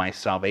off, and my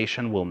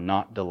salvation will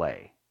not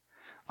delay.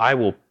 I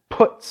will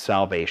put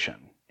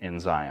salvation in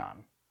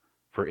Zion,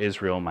 for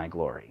Israel my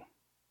glory."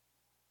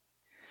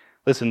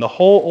 Listen, the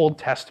whole Old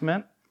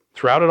Testament,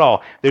 throughout it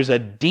all, there's a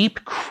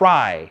deep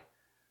cry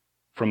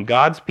from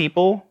God's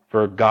people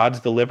for God's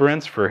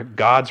deliverance, for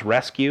God's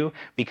rescue,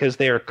 because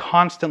they are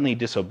constantly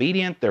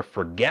disobedient, they're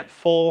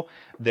forgetful,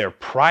 they're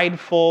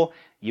prideful.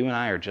 You and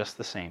I are just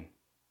the same.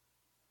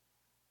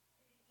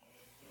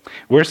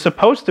 We're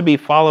supposed to be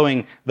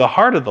following the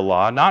heart of the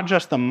law, not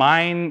just the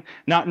mind,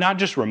 not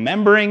just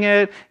remembering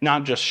it,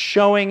 not just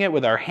showing it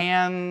with our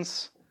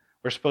hands.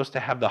 We're supposed to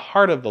have the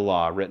heart of the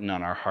law written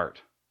on our heart.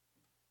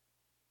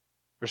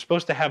 We're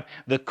supposed to have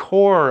the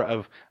core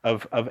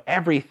of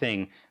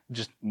everything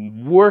just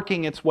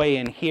working its way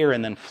in here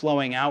and then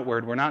flowing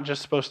outward. We're not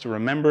just supposed to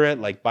remember it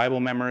like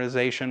Bible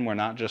memorization. We're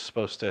not just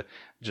supposed to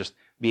just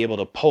be able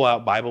to pull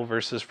out Bible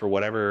verses for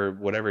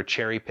whatever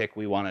cherry pick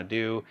we want to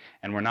do.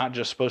 And we're not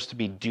just supposed to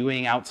be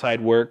doing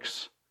outside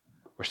works.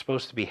 We're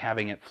supposed to be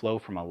having it flow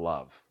from a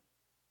love.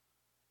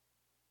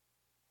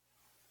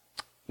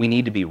 We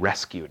need to be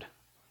rescued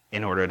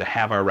in order to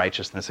have our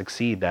righteousness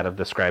exceed that of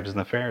the scribes and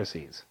the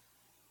Pharisees.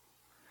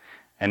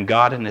 And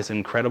God, in his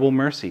incredible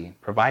mercy,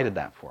 provided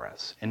that for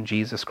us in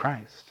Jesus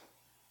Christ.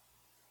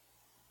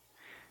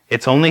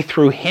 It's only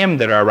through him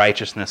that our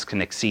righteousness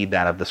can exceed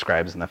that of the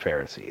scribes and the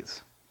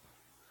Pharisees.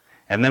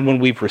 And then when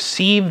we've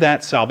received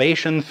that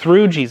salvation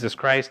through Jesus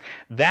Christ,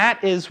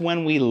 that is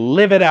when we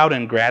live it out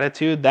in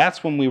gratitude.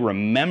 That's when we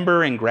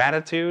remember in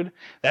gratitude.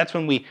 That's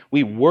when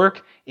we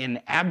work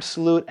in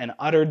absolute and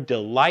utter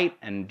delight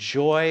and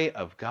joy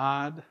of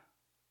God.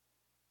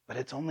 But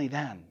it's only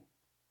then.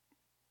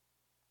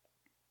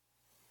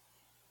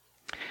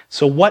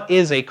 So what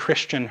is a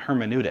Christian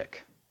hermeneutic?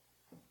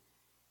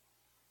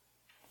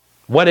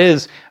 What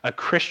is a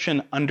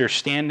Christian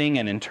understanding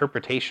and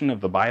interpretation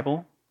of the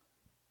Bible?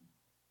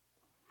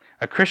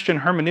 A Christian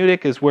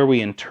hermeneutic is where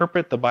we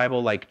interpret the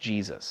Bible like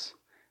Jesus,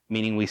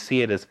 meaning we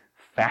see it as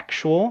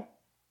factual,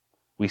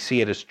 we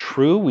see it as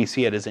true, we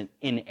see it as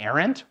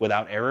inerrant,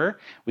 without error,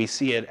 we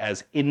see it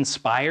as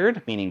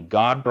inspired, meaning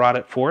God brought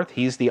it forth,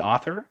 he's the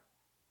author.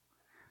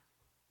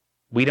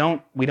 We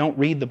don't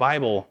read the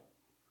Bible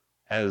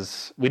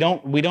as we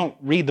don't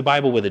read the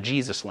Bible with a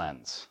Jesus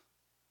lens.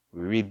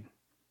 We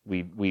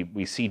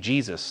see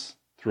Jesus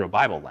through a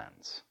Bible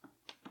lens.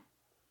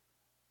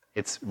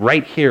 It's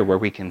right here where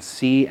we can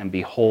see and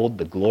behold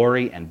the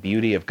glory and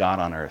beauty of God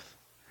on earth.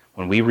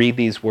 When we read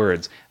these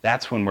words,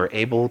 that's when we're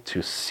able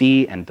to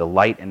see and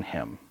delight in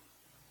him.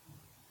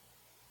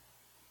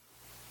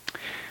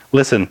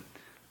 Listen,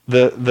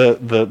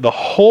 the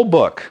whole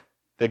book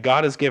that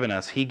God has given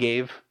us, he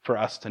gave for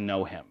us to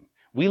know him.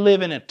 We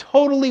live in a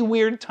totally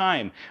weird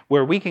time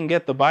where we can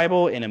get the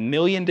Bible in a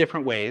million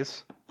different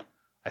ways.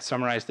 I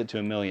summarized it to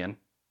 1 million.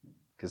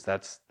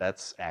 Because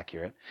that's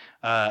accurate.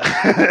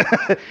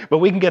 But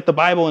we can get the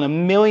Bible in a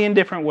million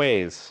different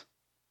ways.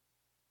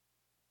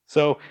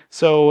 So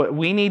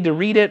we need to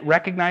read it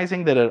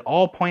recognizing that it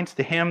all points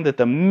to him, that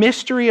the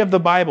mystery of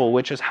the Bible,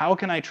 which is how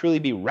can I truly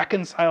be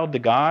reconciled to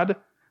God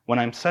when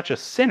I'm such a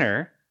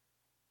sinner,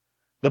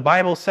 the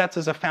Bible sets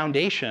as a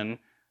foundation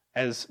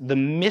as the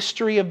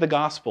mystery of the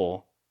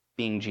gospel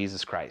being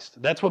Jesus Christ.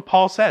 That's what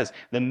Paul says.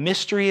 The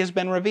mystery has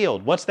been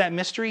revealed. What's that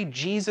mystery?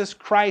 Jesus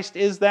Christ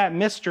is that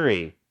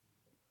mystery.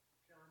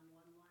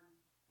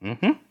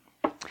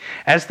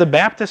 As the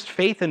Baptist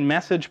Faith and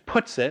Message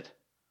puts it,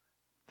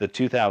 the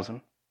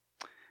 2000,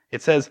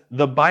 it says,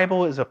 the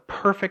Bible is a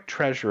perfect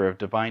treasure of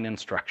divine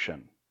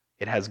instruction.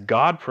 It has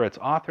God for its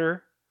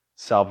author,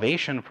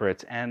 salvation for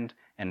its end,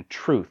 and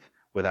truth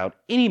without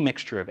any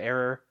mixture of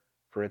error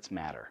for its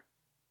matter.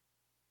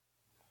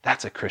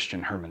 That's a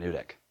Christian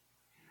hermeneutic.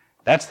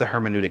 That's the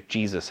hermeneutic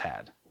Jesus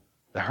had,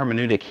 the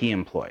hermeneutic he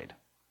employed.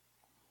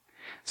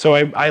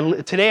 So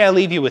today I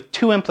leave you with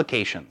two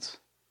implications.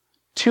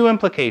 Two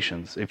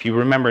implications. If you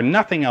remember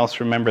nothing else,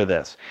 remember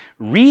this.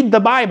 Read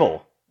the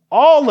Bible,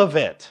 all of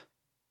it,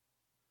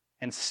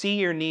 and see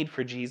your need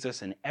for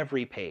Jesus in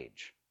every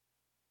page.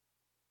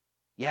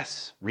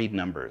 Yes, read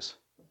Numbers.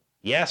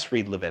 Yes,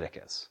 read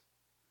Leviticus.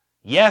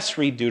 Yes,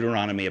 read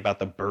Deuteronomy about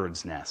the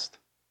bird's nest.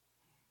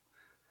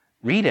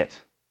 Read it.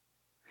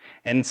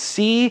 And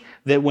see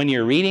that when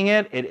you're reading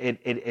it,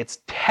 it's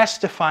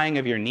testifying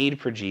of your need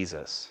for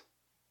Jesus.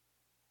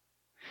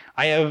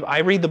 I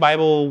read the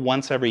Bible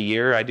once every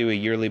year. I do a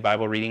yearly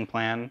Bible reading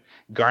plan.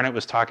 Garnet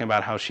was talking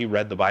about how she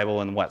read the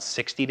Bible in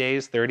 60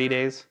 days, 30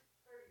 days?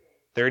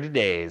 30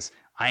 days.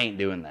 I ain't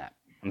doing that.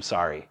 I'm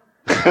sorry.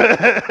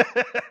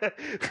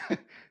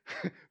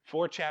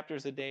 4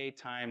 chapters a day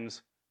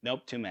times,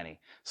 nope, too many.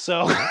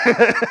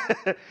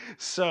 But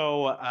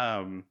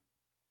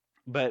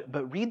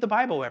read the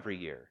Bible every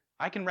year.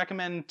 I can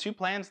recommend 2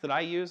 plans that I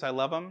use. I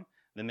love them.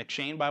 The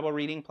McShane Bible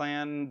Reading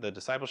Plan, the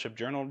Discipleship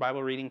Journal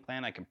Bible Reading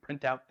Plan. I can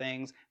print out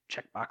things,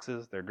 check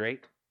boxes, they're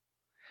great.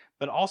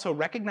 But also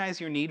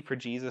recognize your need for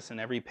Jesus in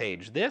every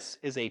page. This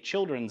is a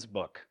children's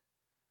book.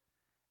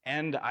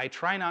 And I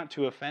try not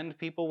to offend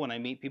people when I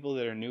meet people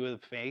that are new to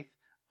the faith.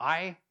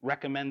 I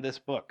recommend this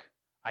book.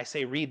 I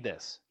say read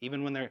this.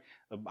 Even when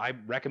I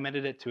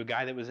recommended it to a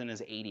guy that was in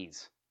his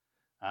 80s.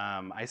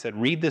 I said,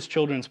 read this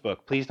children's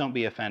book. Please don't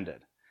be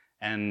offended.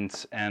 I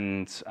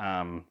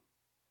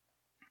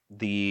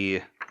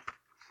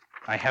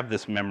have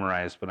this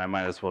memorized, but I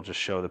might as well just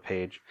show the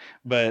page.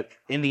 But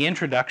in the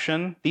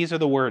introduction, these are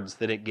the words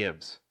that it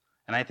gives.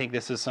 And I think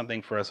this is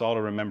something for us all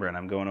to remember, and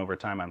I'm going over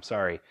time, I'm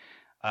sorry.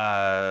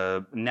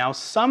 Now,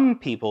 some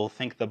people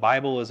think the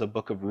Bible is a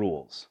book of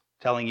rules,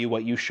 telling you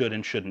what you should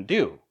and shouldn't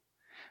do.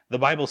 The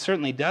Bible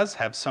certainly does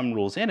have some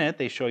rules in it.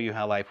 They show you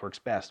how life works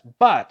best.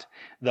 But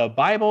the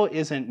Bible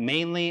isn't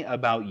mainly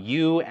about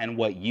you and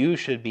what you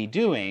should be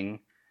doing.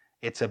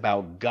 It's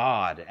about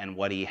God and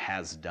what he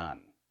has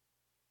done.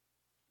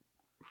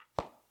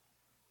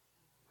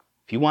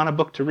 If you want a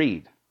book to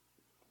read,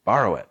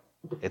 borrow it.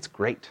 It's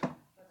great.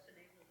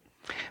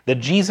 The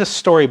Jesus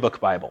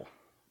Storybook Bible.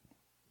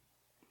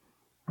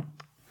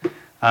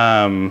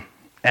 And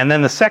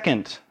then the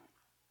second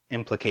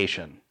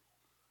implication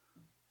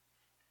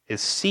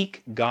is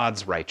seek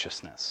God's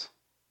righteousness.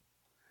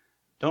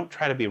 Don't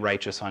try to be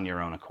righteous on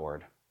your own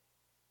accord.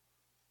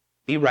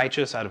 Be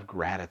righteous out of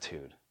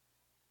gratitude.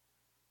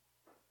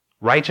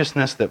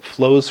 Righteousness that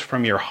flows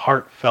from your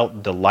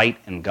heartfelt delight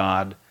in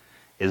God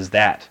is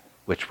that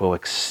which will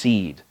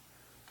exceed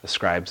the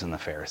scribes and the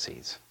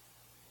Pharisees.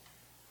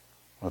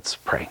 Let's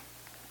pray.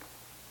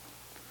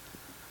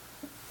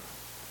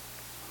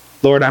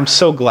 Lord, I'm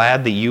so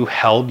glad that you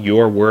held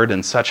your word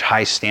in such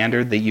high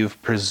standard that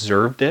you've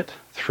preserved it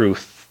through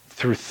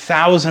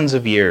thousands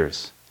of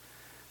years.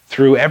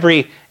 Through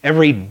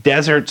every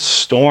desert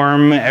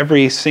storm,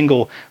 every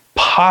single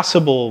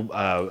possible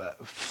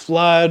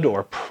flood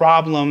or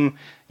problem,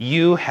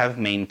 you have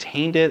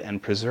maintained it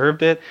and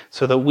preserved it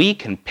so that we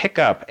can pick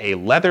up a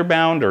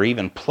leather-bound or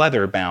even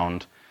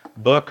pleather-bound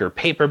book or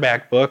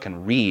paperback book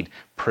and read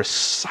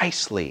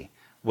precisely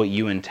what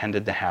you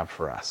intended to have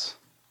for us.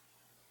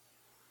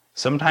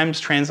 Sometimes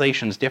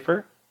translations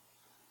differ.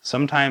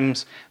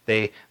 Sometimes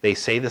they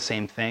say the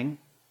same thing.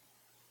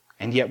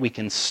 And yet we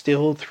can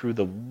still, through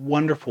the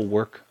wonderful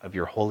work of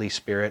your Holy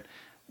Spirit,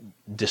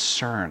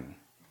 discern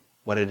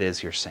what it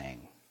is you're saying.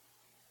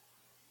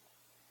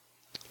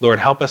 Lord,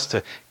 help us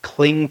to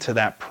cling to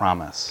that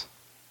promise.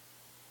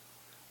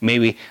 May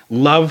we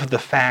love the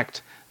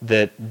fact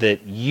that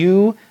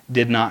you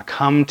did not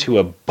come to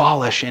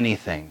abolish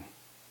anything,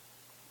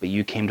 but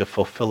you came to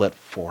fulfill it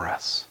for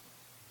us.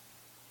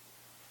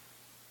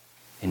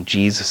 In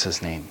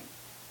Jesus' name,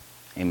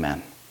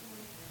 amen.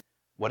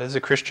 What is a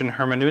Christian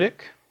hermeneutic?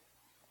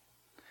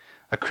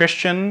 A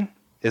Christian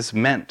is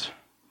meant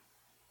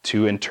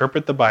to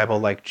interpret the Bible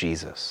like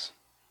Jesus,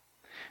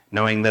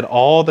 knowing that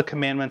all the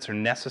commandments are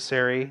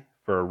necessary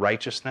for a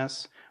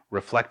righteousness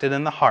reflected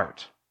in the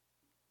heart,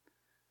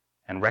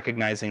 and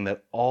recognizing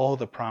that all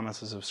the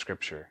promises of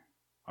Scripture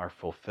are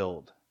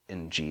fulfilled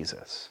in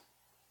Jesus.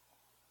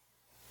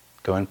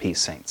 Go in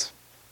peace, saints.